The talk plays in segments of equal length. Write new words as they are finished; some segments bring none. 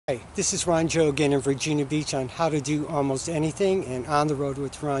Hey, this is Ron Joe again in Virginia Beach on how to do almost anything and on the road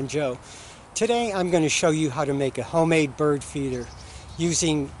with Ron Joe. Today I'm going to show you how to make a homemade bird feeder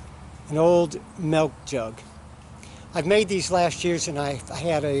using an old milk jug. I've made these last years and I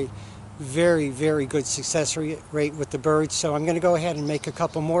had a very good success rate with the birds, so I'm going to go ahead and make a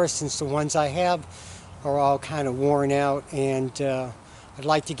couple more since the ones I have are all kind of worn out, and I'd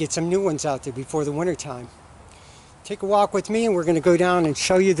like to get some new ones out there before the winter time. Take a walk with me and we're going to go down and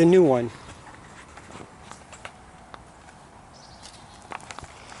show you the new one.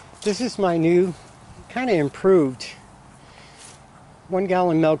 This is my new, kind of improved 1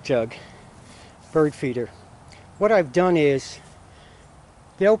 gallon milk jug bird feeder. What I've done is,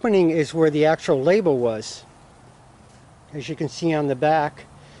 the opening is where the actual label was. As you can see on the back,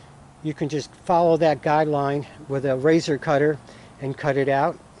 you can just follow that guideline with a razor cutter and cut it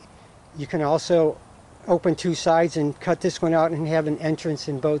out. You can also open 2 sides and cut this one out and have an entrance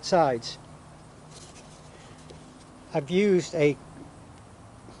in both sides. I've used a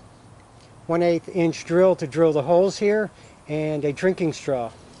 1/8 inch drill to drill the holes here and a drinking straw.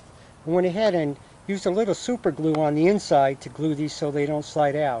 I went ahead and used a little super glue on the inside to glue these so they don't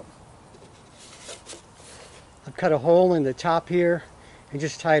slide out. I've cut a hole in the top here and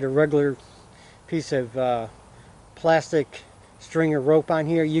just tied a regular piece of plastic string or rope on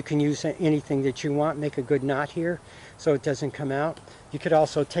here. You can use anything that you want. Make a good knot here so it doesn't come out. You could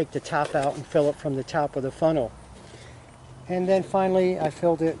also take the top out and fill it from the top with a funnel. And then finally I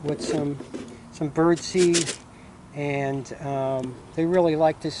filled it with some bird seed, and they really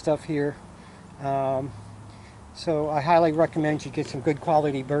like this stuff here. So I highly recommend you get some good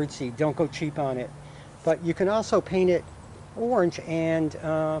quality bird seed. Don't go cheap on it. But you can also paint it orange, and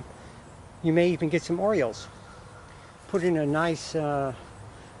you may even get some Orioles. Put in a nice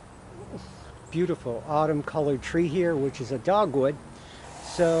beautiful autumn colored tree here, which is a dogwood.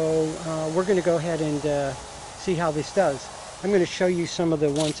 So we're going to go ahead and see how this does. I'm going to show you some of the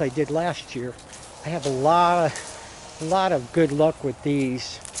ones I did last year. I have a lot of good luck with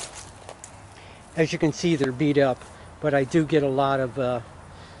these. As you can see, they're beat up, but I do get a lot of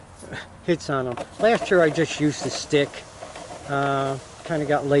hits on them. Last year I just used a stick, kind of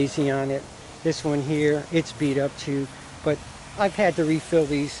got lazy on it. This one here, it's beat up too, but I've had to refill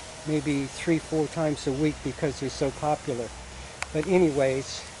these maybe 3-4 times a week because they're so popular. But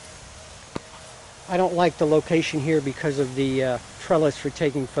anyways, I don't like the location here because of the trellis for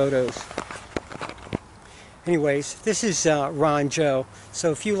taking photos. Anyways, this is Ron Joe.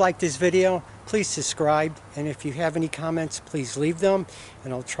 So if you like this video, please subscribe, and if you have any comments, please leave them,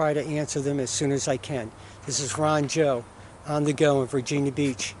 and I'll try to answer them as soon as I can. This is Ron Joe on the go in Virginia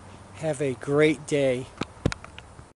Beach. Have a great day.